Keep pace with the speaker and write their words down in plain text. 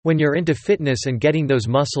When you're into fitness and getting those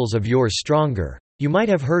muscles of yours stronger, you might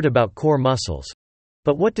have heard about core muscles.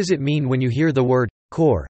 But what does it mean when you hear the word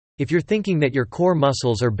core? If you're thinking that your core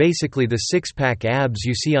muscles are basically the six-pack abs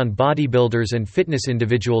you see on bodybuilders and fitness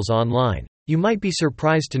individuals online, you might be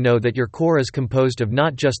surprised to know that your core is composed of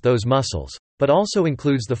not just those muscles, but also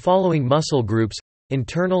includes the following muscle groups: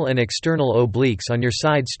 internal and external obliques on your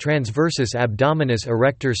sides, transversus abdominis,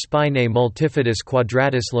 erector spinae, multifidus,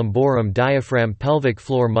 quadratus lumborum, diaphragm, pelvic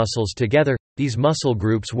floor muscles. Together, these muscle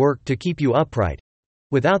groups work to keep you upright.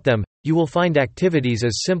 Without them, you will find activities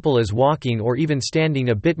as simple as walking or even standing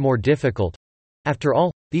a bit more difficult. After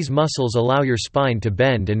all, these muscles allow your spine to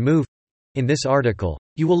bend and move. In this article,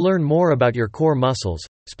 you will learn more about your core muscles,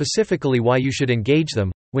 specifically why you should engage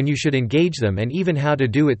them, when you should engage them, and even how to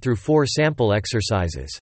do it through 4 sample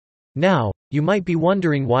exercises. Now, you might be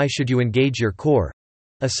wondering, why should you engage your core?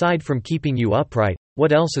 Aside from keeping you upright,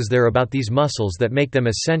 what else is there about these muscles that make them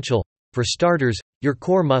essential? For starters, your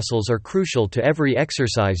core muscles are crucial to every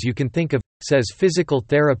exercise you can think of, says physical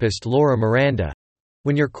therapist Laura Miranda.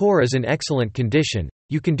 When your core is in excellent condition,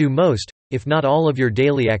 you can do most, if not all, of your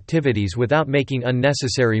daily activities without making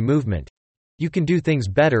unnecessary movement. You can do things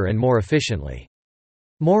better and more efficiently.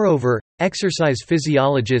 Moreover, exercise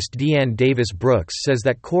physiologist Deanne Davis Brooks says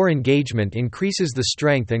that core engagement increases the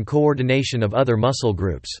strength and coordination of other muscle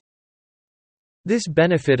groups. This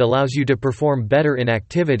benefit allows you to perform better in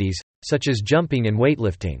activities, such as jumping and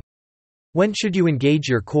weightlifting. When should you engage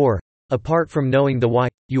your core? Apart from knowing the why,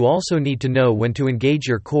 you also need to know when to engage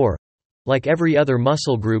your core. Like every other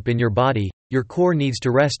muscle group in your body, your core needs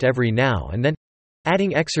to rest every now and then.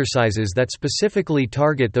 Adding exercises that specifically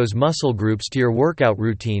target those muscle groups to your workout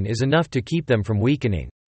routine is enough to keep them from weakening.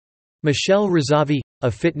 Michelle Rizzavi, a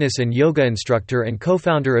fitness and yoga instructor and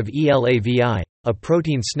co-founder of ELAVI, a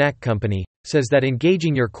protein snack company, says that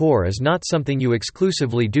engaging your core is not something you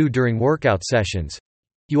exclusively do during workout sessions.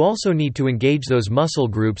 You also need to engage those muscle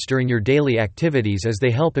groups during your daily activities, as they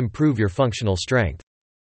help improve your functional strength.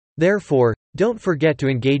 Therefore, don't forget to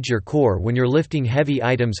engage your core when you're lifting heavy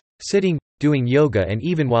items, sitting, doing yoga, and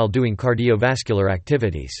even while doing cardiovascular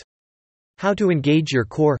activities. How to engage your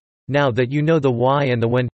core? Now that you know the why and the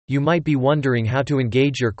when, you might be wondering how to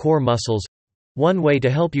engage your core muscles. One way to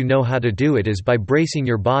help you know how to do it is by bracing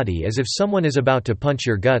your body as if someone is about to punch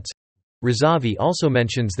your guts. Rizzavi also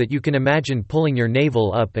mentions that you can imagine pulling your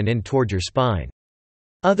navel up and in toward your spine.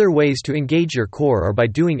 Other ways to engage your core are by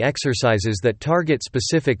doing exercises that target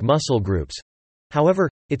specific muscle groups. However,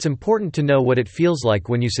 it's important to know what it feels like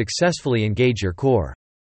when you successfully engage your core.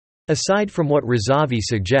 Aside from what Rizzavi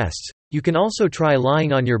suggests, you can also try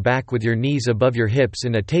lying on your back with your knees above your hips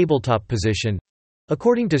in a tabletop position.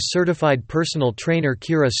 According to certified personal trainer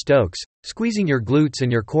Kira Stokes, squeezing your glutes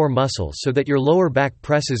and your core muscles so that your lower back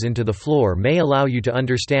presses into the floor may allow you to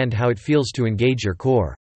understand how it feels to engage your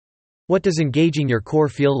core. What does engaging your core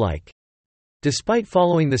feel like? Despite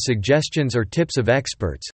following the suggestions or tips of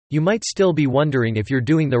experts, you might still be wondering if you're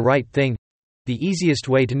doing the right thing. The easiest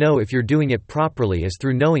way to know if you're doing it properly is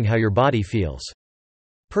through knowing how your body feels.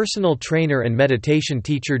 Personal trainer and meditation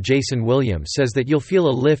teacher Jason Williams says that you'll feel a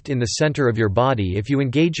lift in the center of your body if you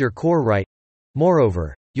engage your core right.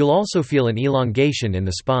 Moreover, you'll also feel an elongation in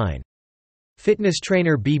the spine. Fitness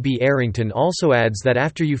trainer B.B. Arrington also adds that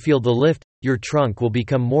after you feel the lift, your trunk will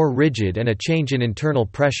become more rigid and a change in internal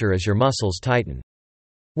pressure as your muscles tighten.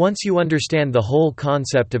 Once you understand the whole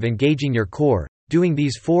concept of engaging your core, doing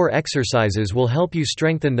these 4 exercises will help you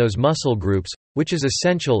strengthen those muscle groups, which is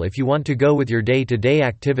essential if you want to go with your day-to-day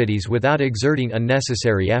activities without exerting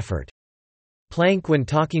unnecessary effort. Plank. When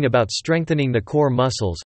talking about strengthening the core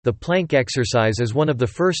muscles, the plank exercise is one of the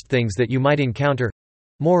first things that you might encounter.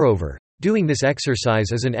 Moreover, doing this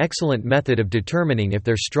exercise is an excellent method of determining if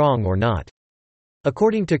they're strong or not.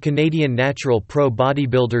 According to Canadian natural pro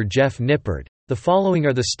bodybuilder Jeff Nippard, the following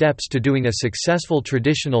are the steps to doing a successful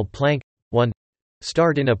traditional plank. 1.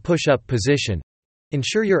 Start in a push-up position.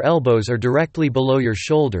 Ensure your elbows are directly below your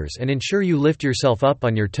shoulders and ensure you lift yourself up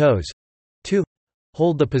on your toes. 2.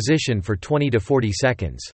 Hold the position for 20 to 40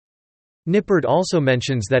 seconds. Nippard also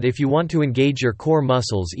mentions that if you want to engage your core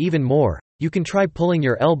muscles even more, you can try pulling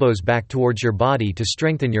your elbows back towards your body to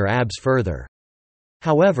strengthen your abs further.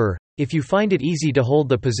 However, if you find it easy to hold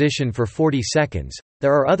the position for 40 seconds,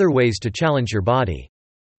 there are other ways to challenge your body.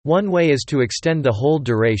 One way is to extend the hold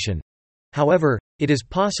duration. However, it is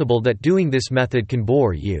possible that doing this method can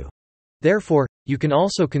bore you. Therefore, you can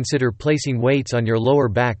also consider placing weights on your lower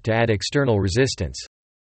back to add external resistance.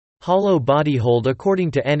 Hollow body hold.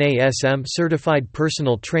 According to NASM certified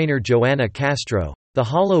personal trainer Joanna Castro, the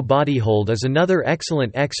hollow body hold is another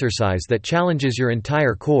excellent exercise that challenges your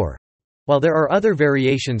entire core. While there are other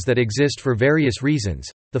variations that exist for various reasons,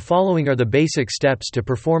 the following are the basic steps to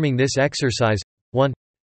performing this exercise. 1.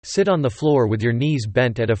 Sit on the floor with your knees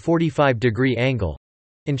bent at a 45-degree angle.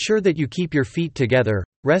 Ensure that you keep your feet together,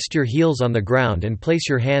 rest your heels on the ground and place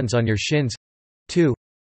your hands on your shins. 2.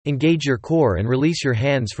 Engage your core and release your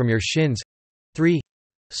hands from your shins. 3.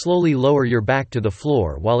 Slowly lower your back to the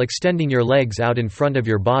floor while extending your legs out in front of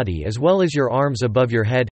your body as well as your arms above your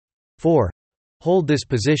head. 4. Hold this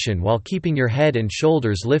position while keeping your head and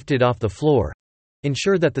shoulders lifted off the floor.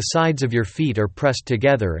 Ensure that the sides of your feet are pressed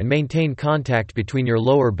together and maintain contact between your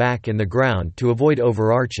lower back and the ground to avoid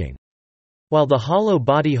overarching. While the hollow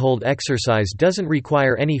body hold exercise doesn't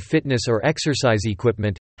require any fitness or exercise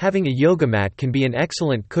equipment, having a yoga mat can be an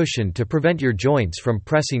excellent cushion to prevent your joints from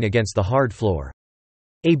pressing against the hard floor.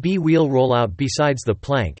 A B wheel rollout. Besides the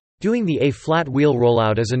plank, doing the A flat wheel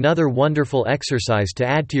rollout is another wonderful exercise to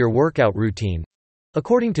add to your workout routine.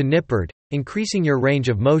 According to Nippert, increasing your range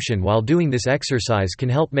of motion while doing this exercise can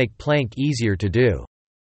help make plank easier to do.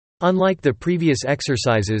 Unlike the previous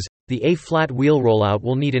exercises, the A flat wheel rollout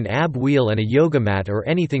will need an ab wheel and a yoga mat or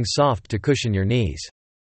anything soft to cushion your knees.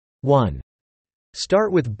 1.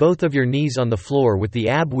 Start with both of your knees on the floor with the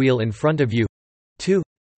ab wheel in front of you. 2.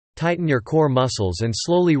 Tighten your core muscles and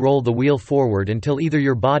slowly roll the wheel forward until either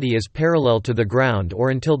your body is parallel to the ground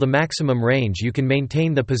or until the maximum range you can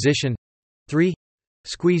maintain the position. 3.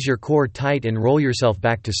 Squeeze your core tight and roll yourself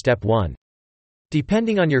back to step 1.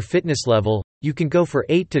 Depending on your fitness level, you can go for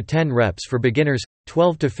 8 to 10 reps for beginners,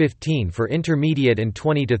 12 to 15 for intermediate and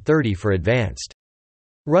 20 to 30 for advanced.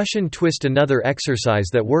 Russian twist. Another exercise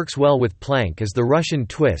that works well with plank is the Russian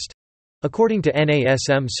twist. According to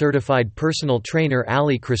NASM certified personal trainer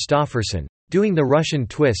Ali Christofferson, doing the Russian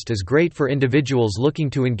twist is great for individuals looking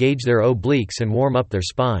to engage their obliques and warm up their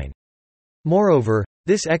spine. Moreover,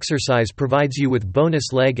 this exercise provides you with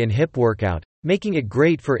bonus leg and hip workout, making it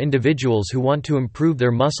great for individuals who want to improve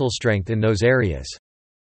their muscle strength in those areas.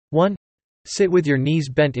 1. Sit with your knees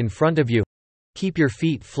bent in front of you. Keep your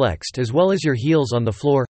feet flexed as well as your heels on the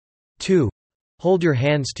floor. 2. Hold your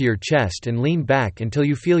hands to your chest and lean back until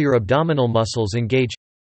you feel your abdominal muscles engage.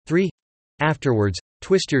 3. Afterwards,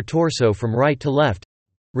 twist your torso from right to left.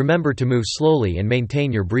 Remember to move slowly and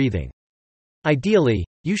maintain your breathing. Ideally,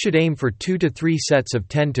 you should aim for 2 to 3 sets of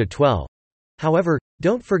 10 to 12. However,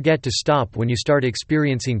 don't forget to stop when you start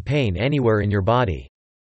experiencing pain anywhere in your body.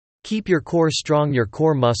 Keep your core strong. Your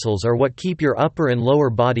core muscles are what keep your upper and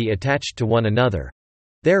lower body attached to one another.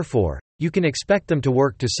 Therefore, you can expect them to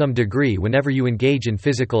work to some degree whenever you engage in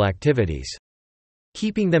physical activities.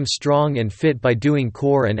 Keeping them strong and fit by doing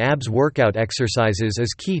core and abs workout exercises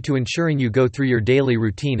is key to ensuring you go through your daily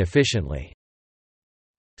routine efficiently.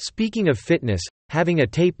 Speaking of fitness, having a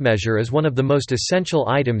tape measure is one of the most essential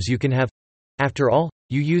items you can have. After all,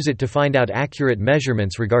 you use it to find out accurate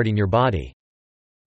measurements regarding your body.